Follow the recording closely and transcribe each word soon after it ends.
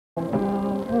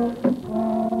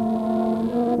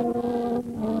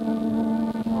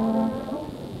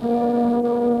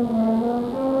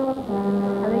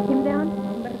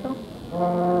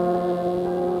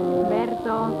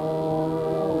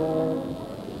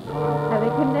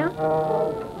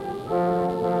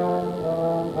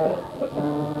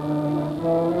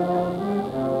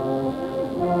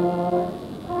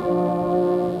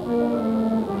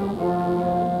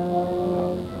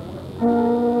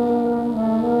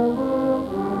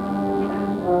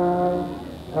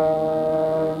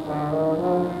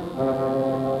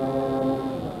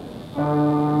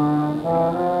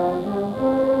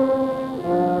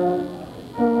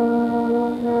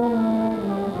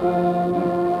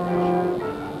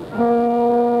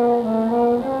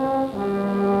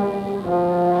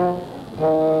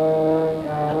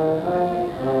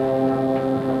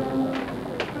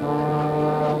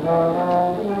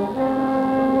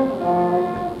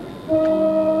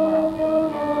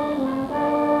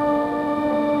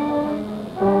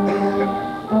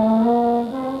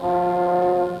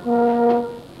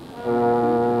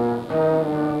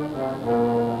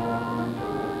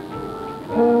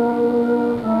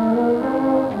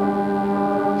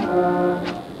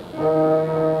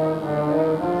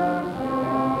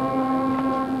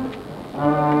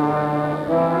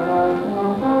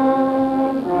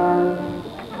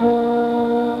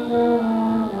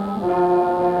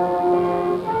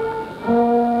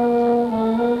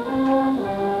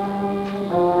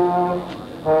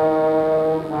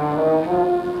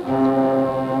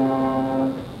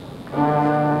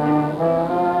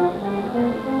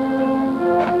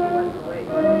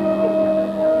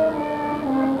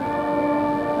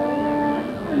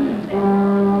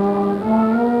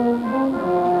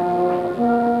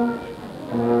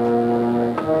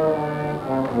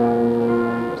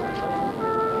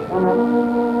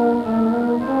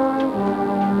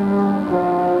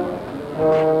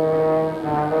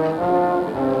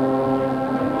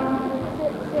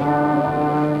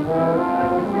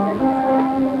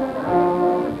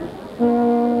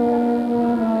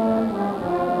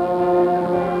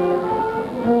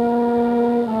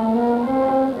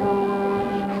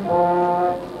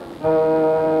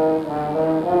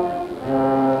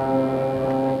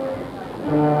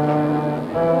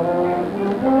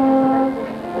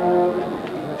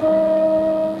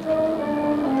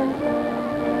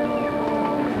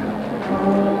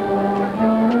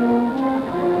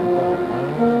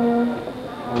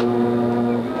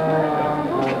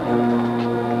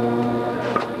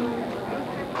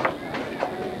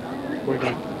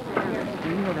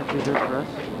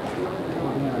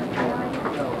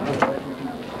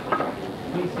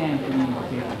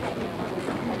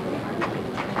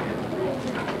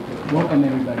Welcome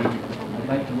everybody. I'd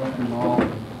like to welcome all the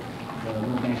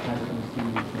Riverbank High School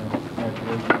students to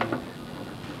graduation.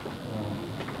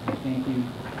 I thank you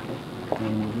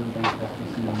and the Riverbank High School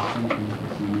students thank you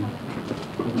this evening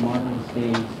for the marvelous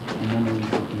days and memories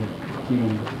that you have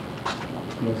given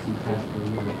to us in the past 4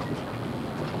 years.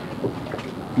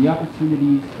 The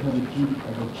opportunities of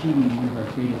achieving one of our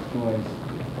greatest joys,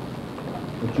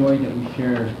 the joy that we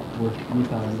share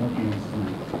with our loved ones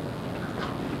tonight.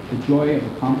 The joy of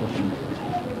accomplishment,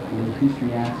 and as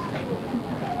history asks,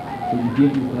 that you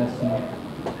give your blessing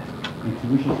and to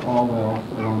wish us all well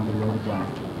along the road of life.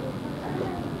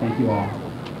 Thank you all.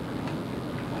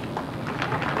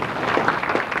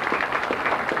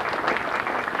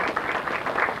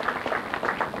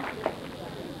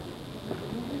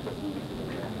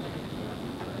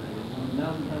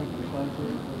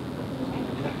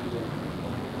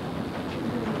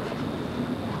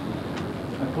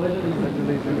 Pledge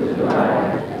allegiance to the flag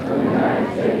of the United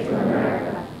States of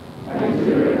America and to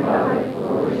the republic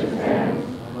for which it stands,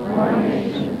 one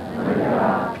nation, under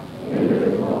God,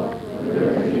 indivisible, with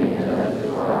liberty and justice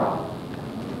for all.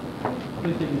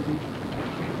 Please take your seats.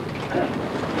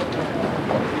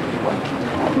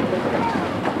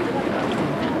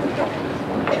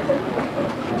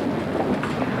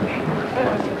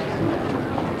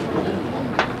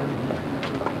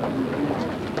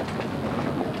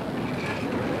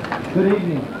 Good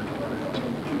evening.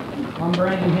 I'm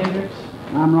Brandon Hendricks.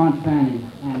 I'm Ron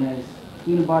Fanning, and as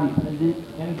student body president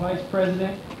And Vice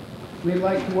President, we'd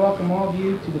like to welcome all of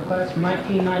you to the class of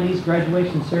 1990's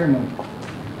graduation ceremony.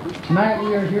 Tonight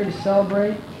we are here to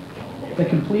celebrate the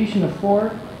completion of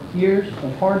 4 years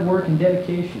of hard work and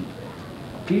dedication.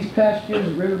 These past years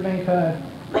at Riverbank High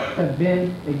have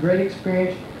been a great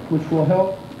experience which will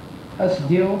help us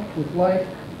deal with life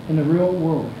in the real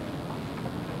world.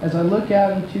 As I look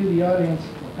out into the audience,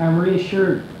 I am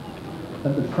reassured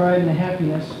of the pride and the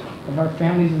happiness of our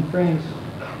families and friends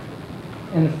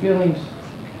and the feelings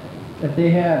that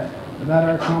they have about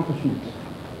our accomplishments.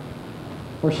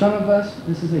 For some of us,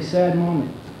 this is a sad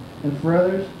moment, and for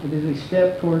others, it is a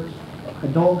step towards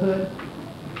adulthood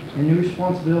and new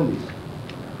responsibilities.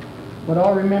 What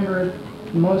I'll remember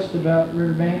most about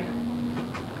Riverbank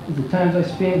is the times I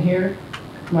spent here,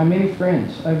 my many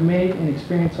friends I've made, and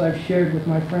experience I've shared with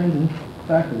my friends and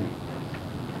faculty,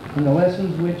 and the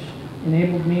lessons which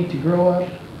enabled me to grow up,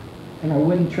 and I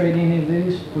wouldn't trade any of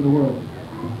these for the world.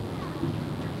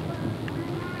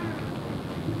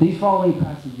 These following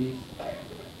passages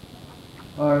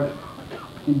are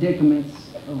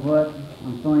indicaments of what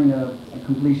I'm feeling of the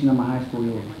completion of my high school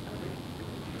years.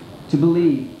 To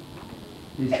believe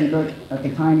is to look at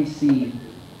the tiny seed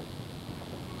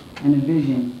and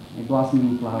envision a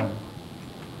blossoming flower.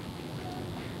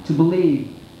 To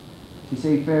believe, to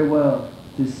say farewell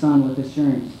to the sun with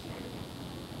assurance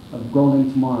of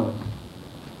golden tomorrows.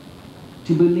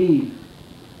 To believe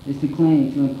is to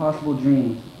cling to impossible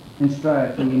dreams and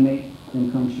strive till we make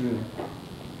them come true.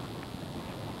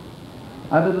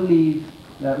 I believe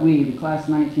that we, the class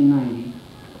 1990,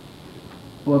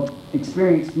 will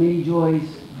experience many joys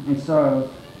and sorrows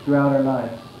throughout our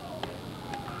lives.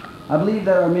 I believe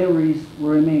that our memories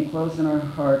will remain close in our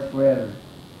hearts forever.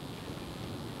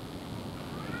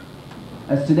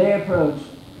 As today approached,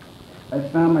 I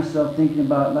found myself thinking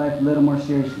about life a little more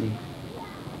seriously.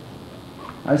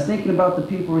 I was thinking about the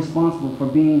people responsible for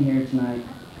being here tonight.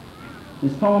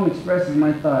 This poem expresses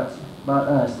my thoughts about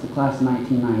us, the class of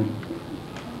 1990.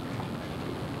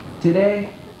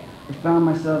 Today, I found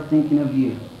myself thinking of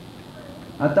you.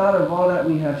 I thought of all that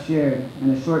we have shared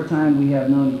in the short time we have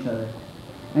known each other.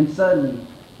 And suddenly,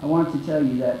 I want to tell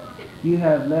you that you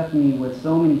have left me with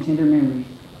so many tender memories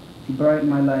to brighten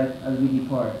my life as we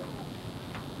depart.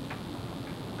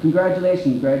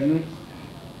 Congratulations, graduates.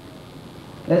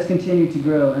 Let's continue to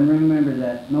grow and remember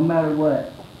that no matter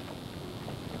what,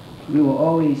 we will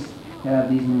always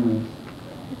have these memories.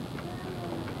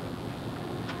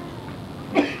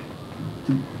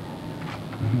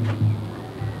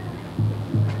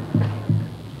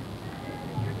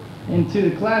 And to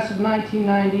the class of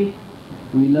 1990,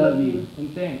 we love you.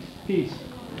 And thanks. Peace.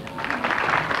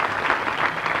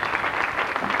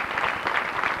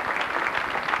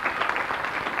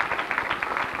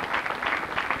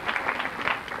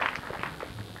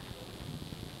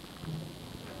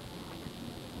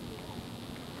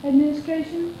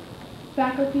 Administration,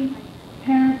 faculty,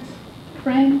 parents,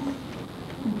 friends,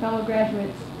 and fellow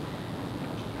graduates.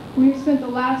 We've spent the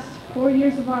last 4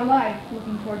 years of our life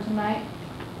looking toward tonight.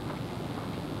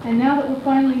 And now that we're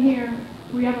finally here,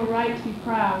 we have a right to be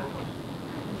proud.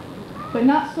 But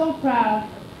not so proud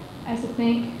as to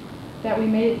think that we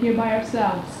made it here by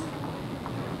ourselves.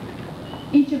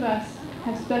 Each of us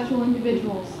have special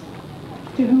individuals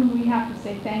to whom we have to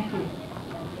say thank you.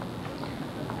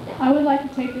 I would like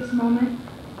to take this moment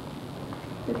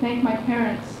to thank my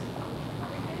parents.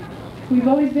 We've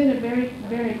always been a very,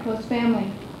 very close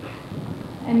family,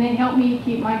 and they helped me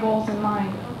keep my goals in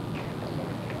mind.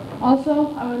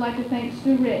 Also, I would like to thank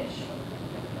Sue Rich,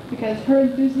 because her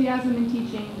enthusiasm in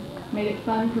teaching made it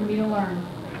fun for me to learn.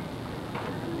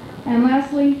 And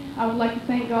lastly, I would like to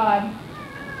thank God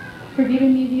for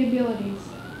giving me the abilities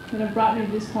that have brought me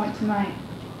to this point tonight.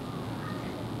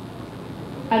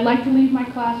 I'd like to leave my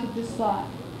class with this thought.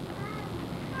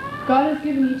 God has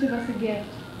given each of us a gift,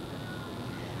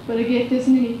 but a gift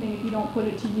isn't anything if you don't put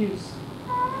it to use.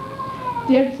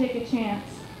 Dare to take a chance.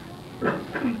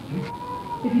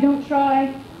 If you don't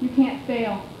try, you can't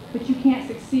fail, but you can't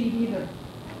succeed either.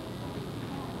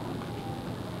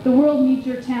 The world needs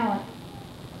your talent.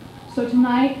 So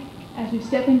tonight, as you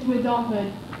step into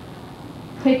adulthood,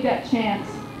 take that chance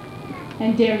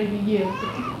and dare to be you.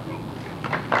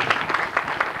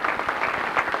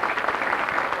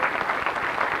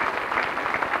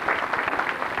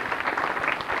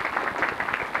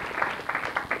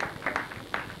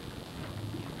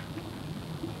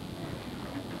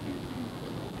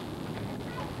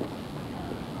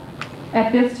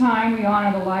 At this time, we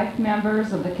honor the life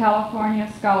members of the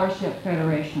California Scholarship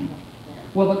Federation.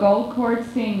 Will the Gold Cord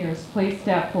seniors please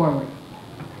step forward?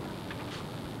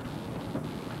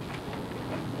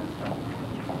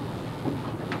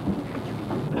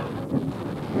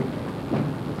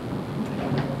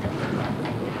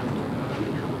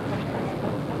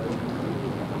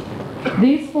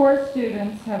 These 4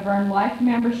 students have earned life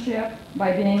membership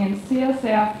by being in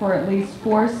CSF for at least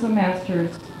 4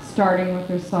 semesters, starting with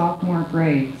their sophomore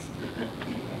grades.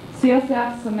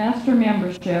 CSF semester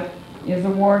membership is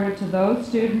awarded to those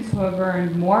students who have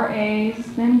earned more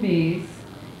A's than B's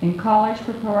in college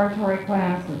preparatory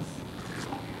classes.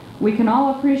 We can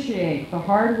all appreciate the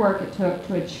hard work it took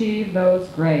to achieve those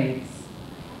grades.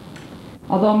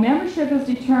 Although membership is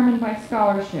determined by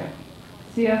scholarship,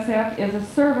 CSF is a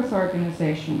service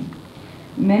organization.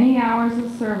 Many hours of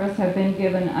service have been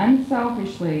given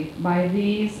unselfishly by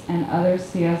these and other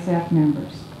CSF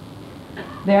members.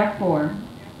 Therefore,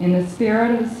 in the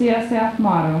spirit of the CSF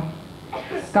motto,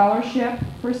 Scholarship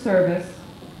for Service,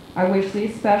 I wish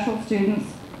these special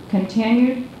students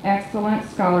continued excellent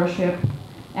scholarship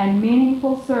and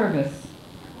meaningful service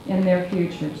in their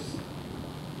futures.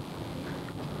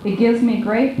 It gives me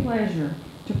great pleasure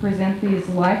to present these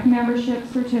life membership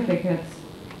certificates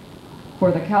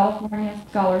for the California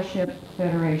Scholarship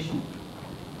Federation.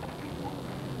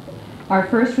 Our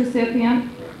first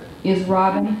recipient is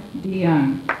Robin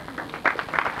DeYoung.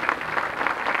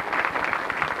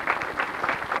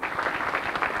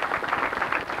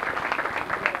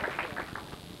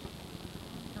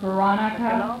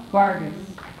 Veronica Vargas.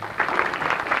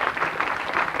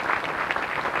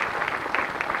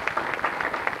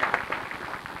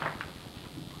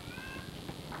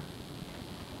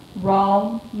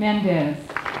 Raul Mendez.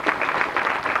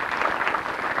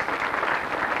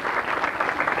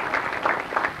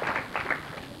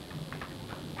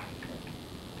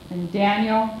 And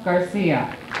Daniel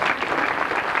Garcia.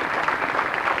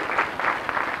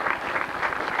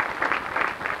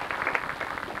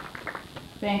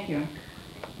 Thank you.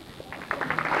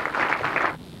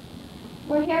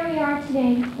 Well, here we are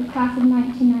today, the class of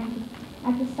 1990,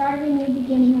 at the start of a new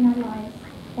beginning in our lives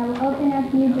that will open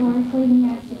up new doors leading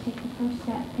us to take the first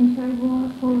step into a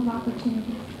world full of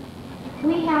opportunities.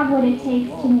 We have what it takes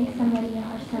to make somebody of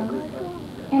ourselves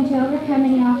and to overcome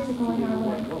any obstacle in our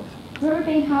way.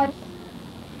 Riverbank High,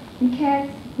 because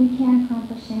we can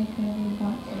accomplish anything we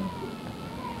want to.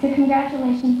 So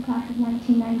congratulations, class of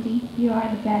 1990. You are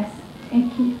the best,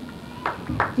 and keep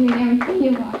doing everything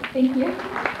you want. Thank you.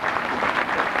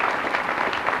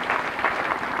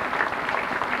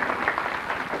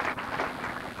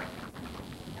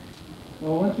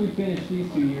 Well, once we finished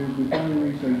these 2 years, we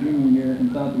finally reached our junior year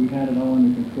and thought that we had it all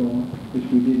under control, which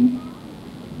we didn't.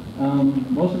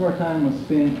 Most of our time was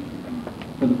spent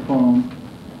for the prom,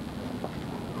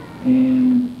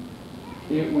 and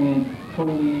it went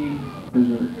totally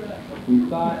berserk. We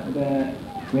thought that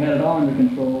we had it all under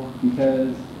control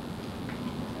because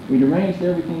we'd arranged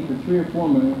everything for 3 or 4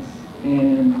 months,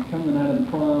 and come the night of the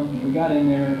prom, we got in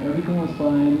there, everything was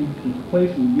fine, the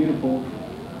place was beautiful,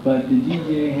 but the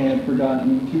DJ had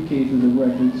forgotten 2 cases of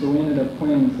records, so we ended up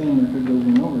playing the same records over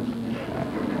and over again.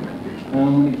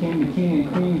 When it came to king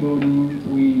and queen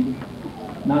voting, we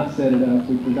not set it up,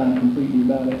 we forgot completely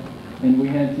about it, and we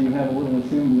had to have a little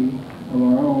assembly of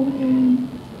our own and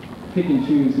pick and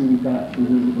choose who we thought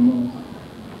deserved it the most.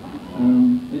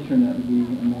 It turned out to be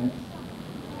a mess.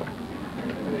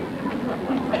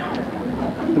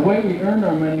 The way we earned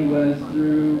our money was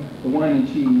through the wine and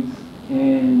cheese,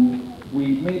 and we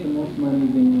made the most money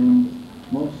than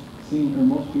most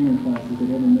junior classes had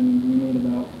ever made. We made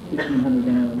about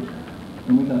 $1,500,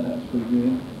 and we thought that was pretty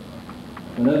good.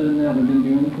 But other than that, we didn't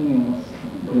do anything else.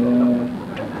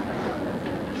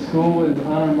 The school was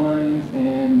on our minds,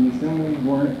 and the assemblies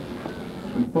weren't.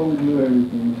 We fully blew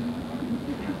everything.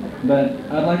 But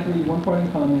I'd like to leave one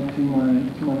parting comment to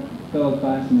my fellow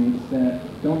classmates that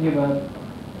don't give up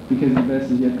because the best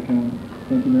is yet to come.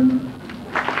 Thank you very much.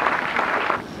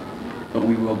 But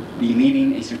we will be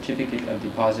leaving a certificate of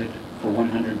deposit for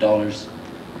 $100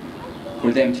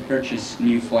 for them to purchase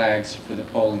new flags for the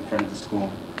pole in front of the school.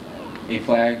 A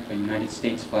flag, a United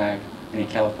States flag, and a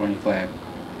California flag.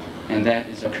 And that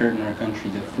is occurred in our country,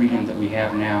 the freedom that we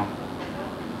have now,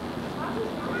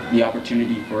 the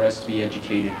opportunity for us to be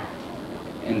educated,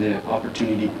 and the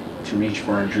opportunity to reach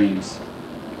for our dreams.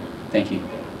 Thank you.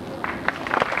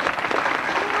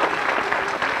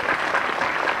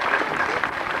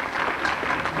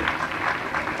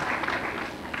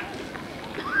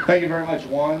 Thank you very much,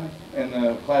 Juan. And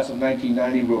the class of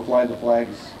 1990 will fly the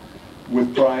flags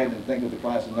with pride and think of the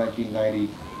class of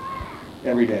 1990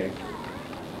 every day.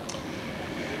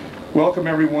 Welcome,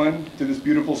 everyone, to this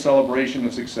beautiful celebration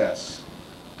of success.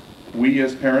 We,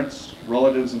 as parents,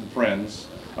 relatives, and friends,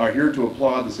 are here to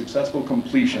applaud the successful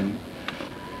completion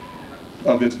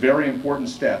of this very important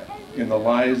step in the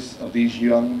lives of these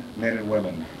young men and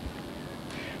women.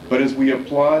 But as we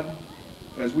applaud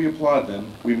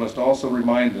them, we must also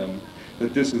remind them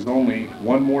that this is only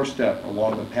one more step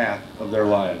along the path of their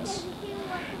lives.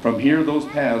 From here, those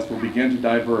paths will begin to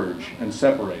diverge and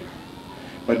separate.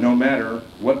 But no matter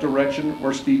what direction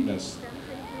or steepness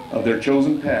of their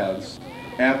chosen paths,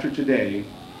 after today,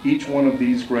 each one of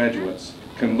these graduates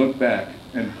can look back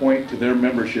and point to their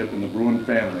membership in the Bruin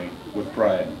family with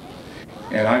pride.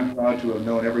 And I'm proud to have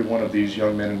known every one of these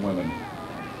young men and women.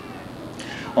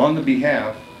 On the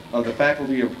behalf of the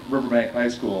faculty of Riverbank High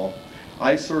School,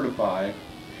 I certify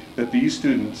that these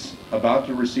students about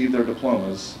to receive their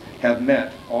diplomas have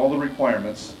met all the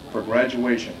requirements for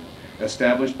graduation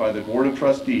established by the Board of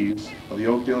Trustees of the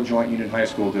Oakdale Joint Union High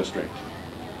School District.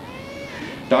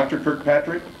 Dr.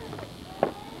 Kirkpatrick,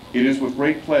 it is with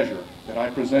great pleasure that I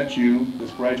present you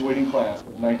this graduating class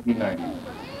of 1990.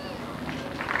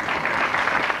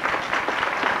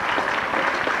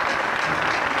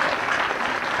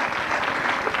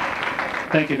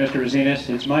 Thank you, Mr. Rosinas.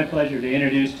 It's my pleasure to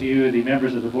introduce to you the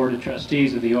members of the Board of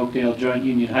Trustees of the Oakdale Joint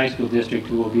Union High School District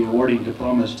who will be awarding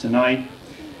diplomas tonight,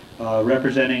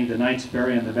 representing the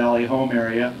Knightsbury and the Valley Home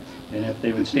area. And if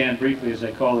they would stand briefly as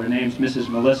I call their names, Mrs.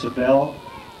 Melissa Bell,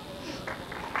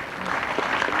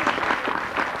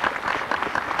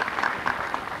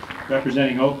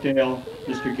 representing Oakdale,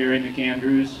 Mr. Gary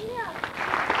McAndrews,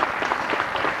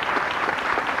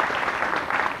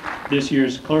 this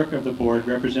year's clerk of the board,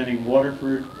 representing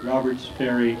Waterford, Roberts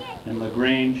Ferry, and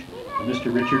LaGrange,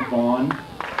 Mr. Richard Vaughn.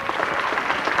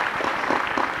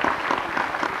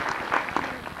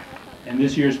 And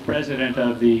this year's president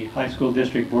of the High School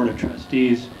District Board of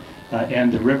Trustees and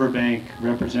the Riverbank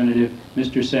representative,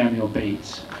 Mr. Samuel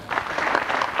Bates.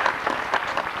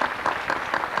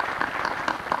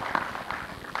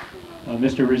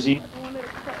 Mr. Rosine.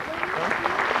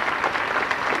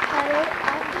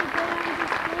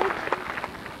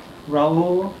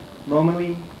 Raul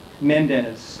Romeli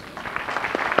Mendez.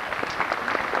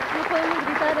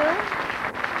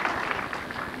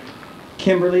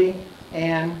 Kimberly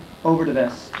Ann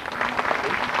Overdevest.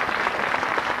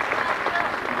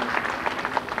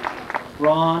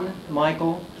 Ron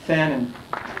Michael Fannin.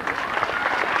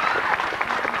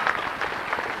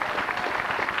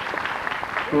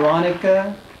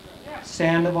 Veronica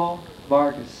Sandoval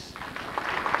Vargas.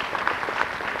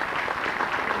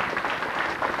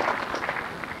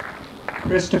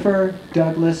 Christopher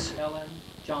Douglas Ellen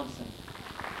Johnson.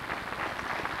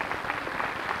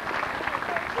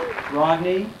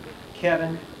 Rodney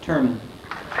Kevin Turman.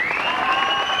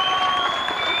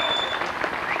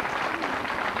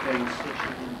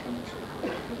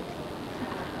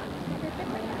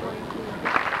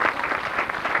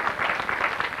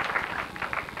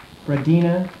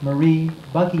 Radina Marie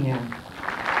Buckingham.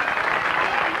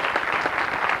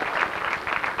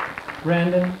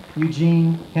 Brandon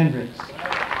Eugene Hendricks.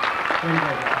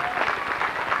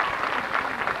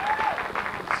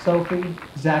 Sophie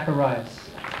Zacharias.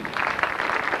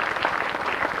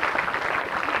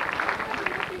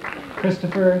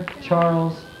 Christopher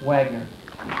Charles Wagner.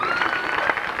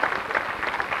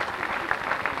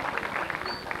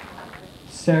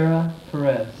 Sarah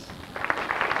Perez.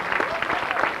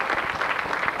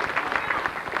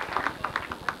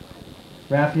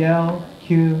 Raphael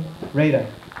Q. Rada.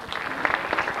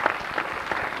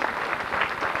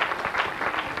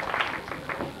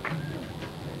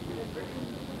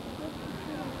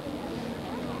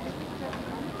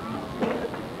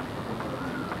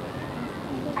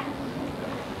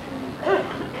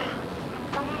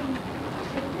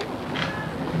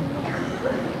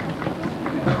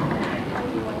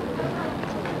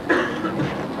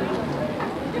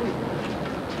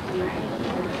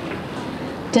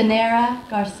 Danera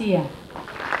Garcia.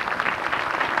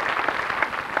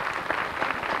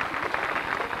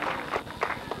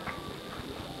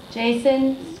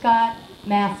 Jason Scott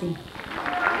Massey.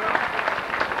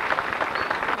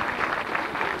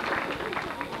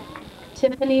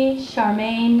 Tiffany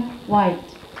Charmaine White.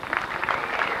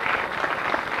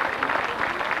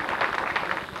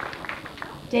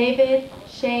 David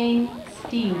Shane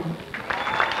Steed.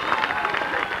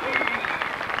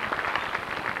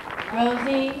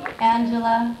 Rosie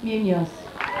Angela Munoz.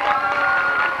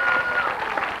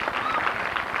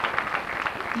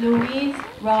 Luis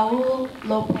Raul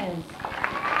Lopez.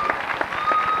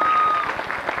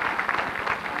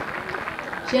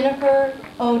 Jennifer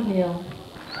O'Neill.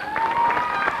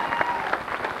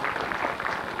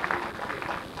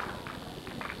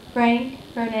 Frank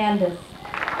Fernandez.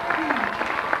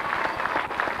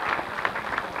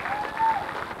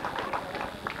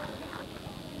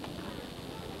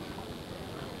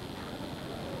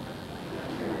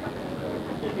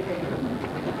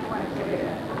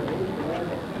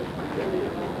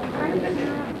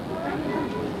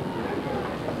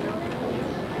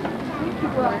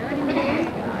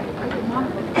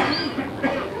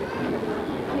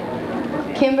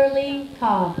 Kimberly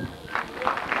Cobb.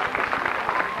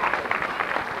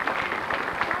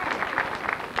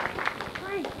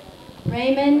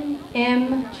 Raymond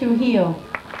M. Trujillo.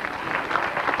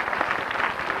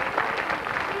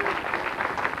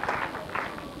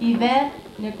 Yvette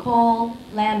Nicole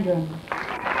Landrum.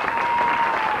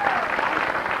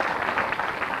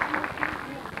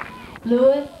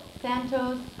 Louis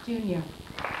Santos Jr.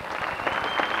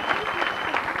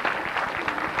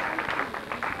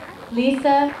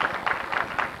 Lisa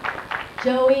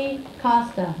Joey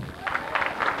Costa.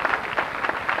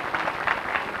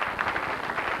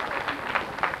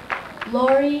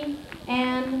 Lori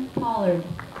Ann Pollard.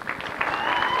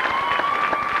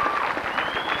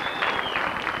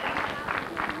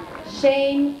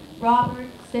 Shane Robert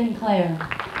Sinclair.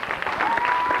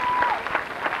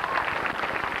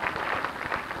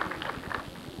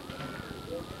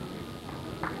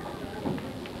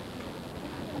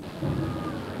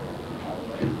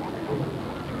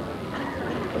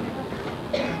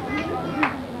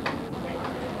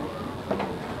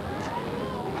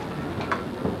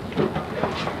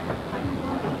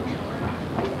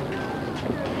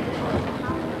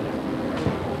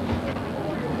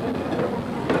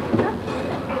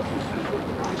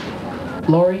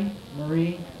 Lori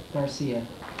Marie Garcia.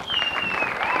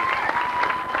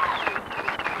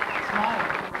 Smile.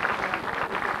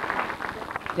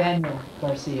 Daniel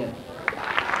Garcia.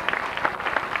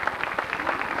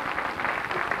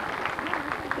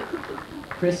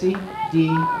 Chrissy D.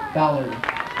 Valerie.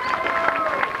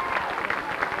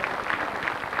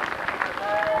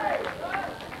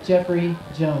 Jeffrey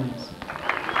Jones.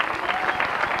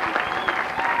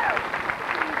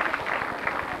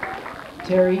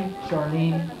 Terry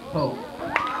Charlene Pope.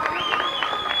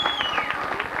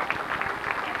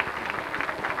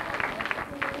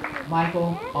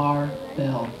 Michael R.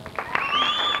 Bell.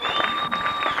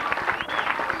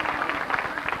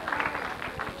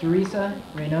 Teresa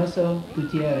Reynoso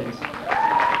Gutierrez.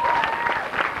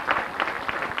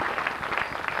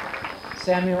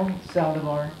 Samuel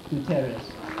Saldivar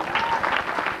Gutierrez.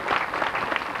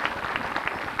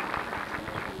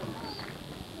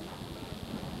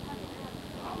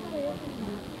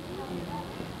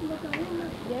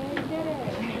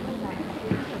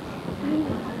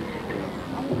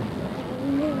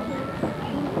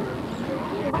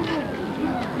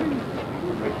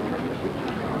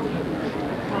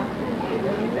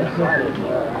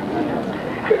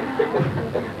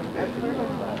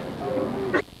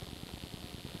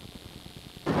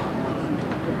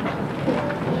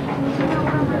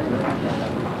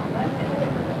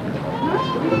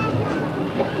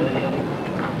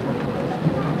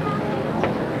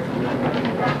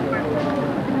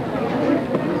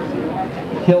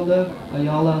 Hilda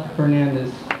Ayala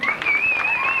Fernandez.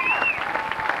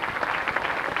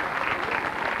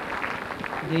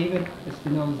 David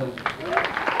Espinoza.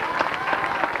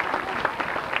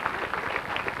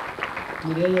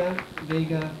 Mireya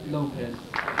Vega Lopez.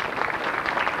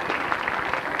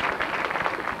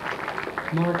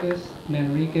 Marcus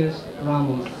Manriquez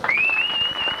Ramos.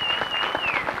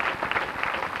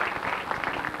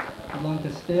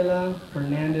 Blancastela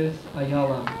Fernandez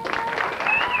Ayala.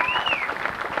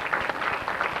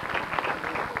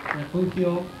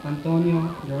 Refugio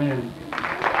Antonio Duran.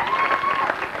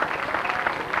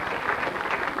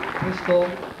 Crystal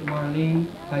Marlene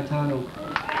Caetano.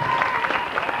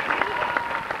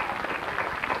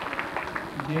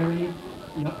 Gary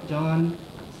John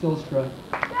Silstra.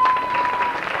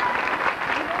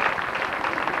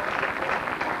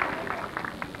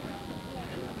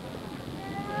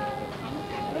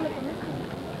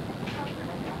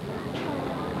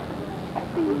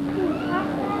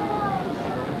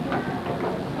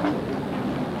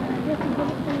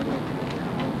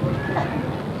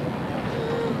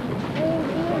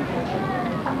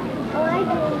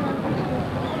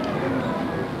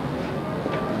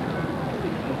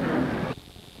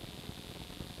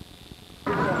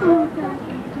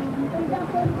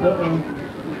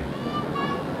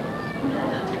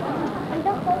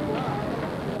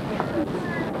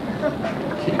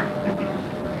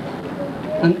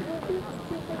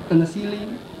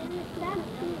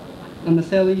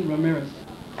 Anaceli Ramirez.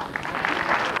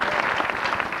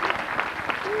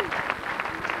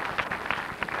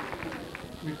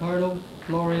 Ricardo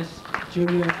Flores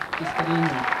Jr.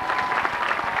 Escadino.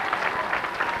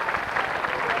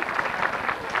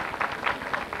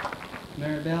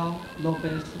 Maribel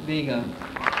Lopez Vega.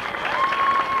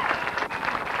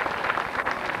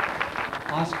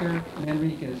 Oscar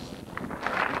Manriquez.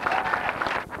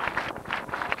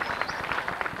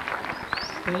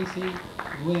 Stacy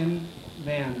Gwen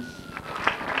Vance.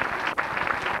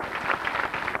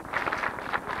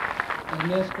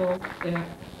 Ernesto F.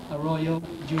 Arroyo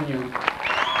Jr.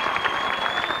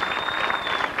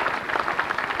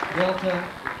 Delta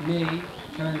May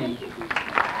Kearney.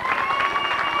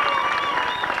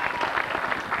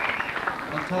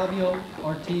 Octavio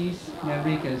Ortiz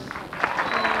Manriquez.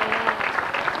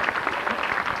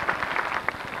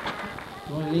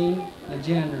 Rolene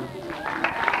Lejander.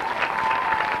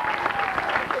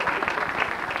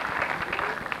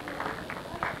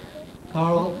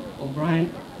 Carl O'Brien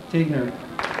Tigner.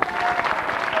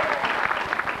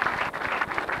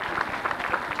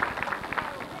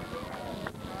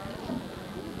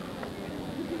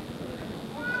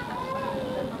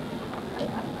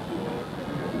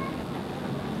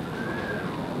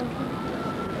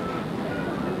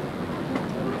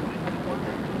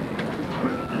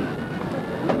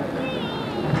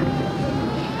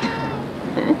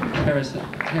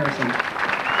 Harrison.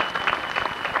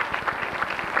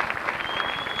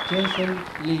 Jason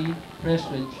Lee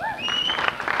Prestridge.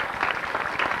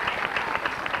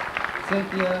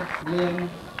 Cynthia Lynn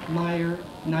Meyer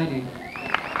Knighting.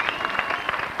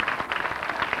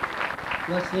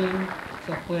 Wasim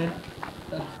Safwed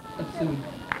Absud.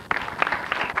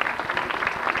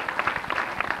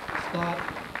 Scott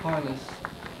Harless.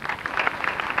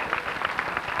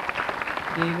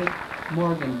 David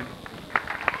Morgan.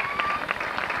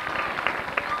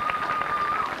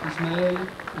 Ismael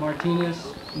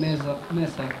Martinez Mesa.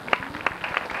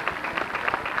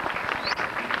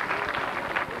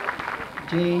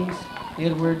 James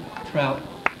Edward Trout.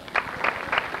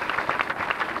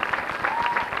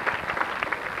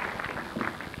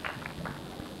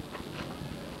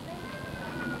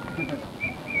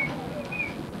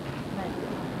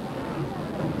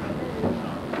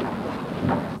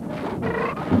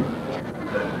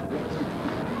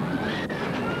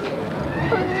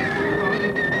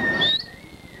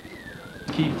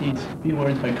 Keep these few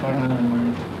words by Cardinal in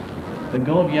mind. The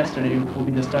goal of yesterday will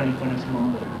be the starting point of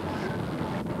tomorrow.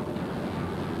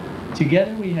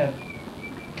 Together we have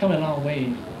come a long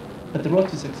way, but the road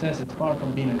to success is far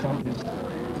from being accomplished.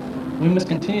 We must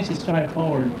continue to strive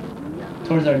forward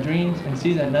towards our dreams and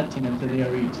seize at nothing until they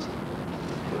are reached.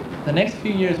 The next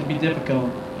few years will be difficult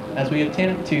as we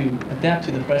attempt to adapt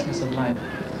to the freshness of life.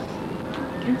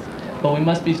 But we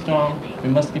must be strong, we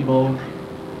must be bold,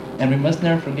 and we must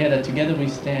never forget that together we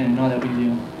stand in all that we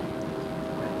do.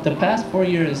 The past 4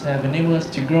 years have enabled us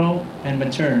to grow and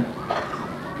mature.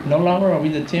 No longer are we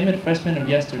the timid freshmen of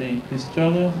yesterday who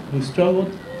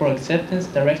struggled for acceptance,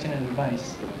 direction, and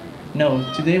advice. No,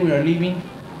 today we are leaving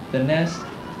the nest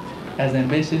as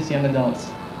ambitious young adults,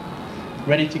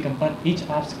 ready to confront each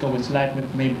obstacle which life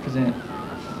may present.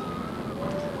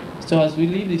 So as we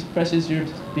leave these precious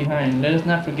years behind, let us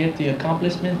not forget the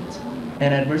accomplishments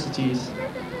and adversities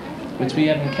which we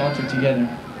have encountered together.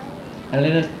 And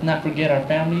let us not forget our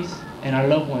families and our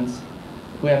loved ones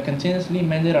who have continuously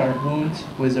mended our wounds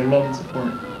with their love and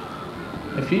support.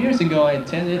 A few years ago, I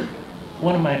attended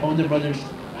one of my older brother's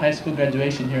high school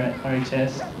graduation here at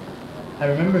RHS. I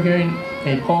remember hearing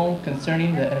a poem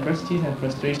concerning the adversities and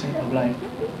frustration of life.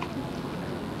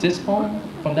 This poem,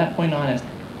 from that point on,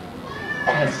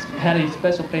 has had a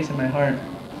special place in my heart,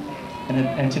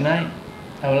 and tonight,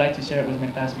 I would like to share it with my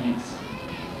classmates.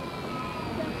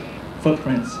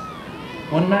 Footprints.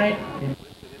 One night,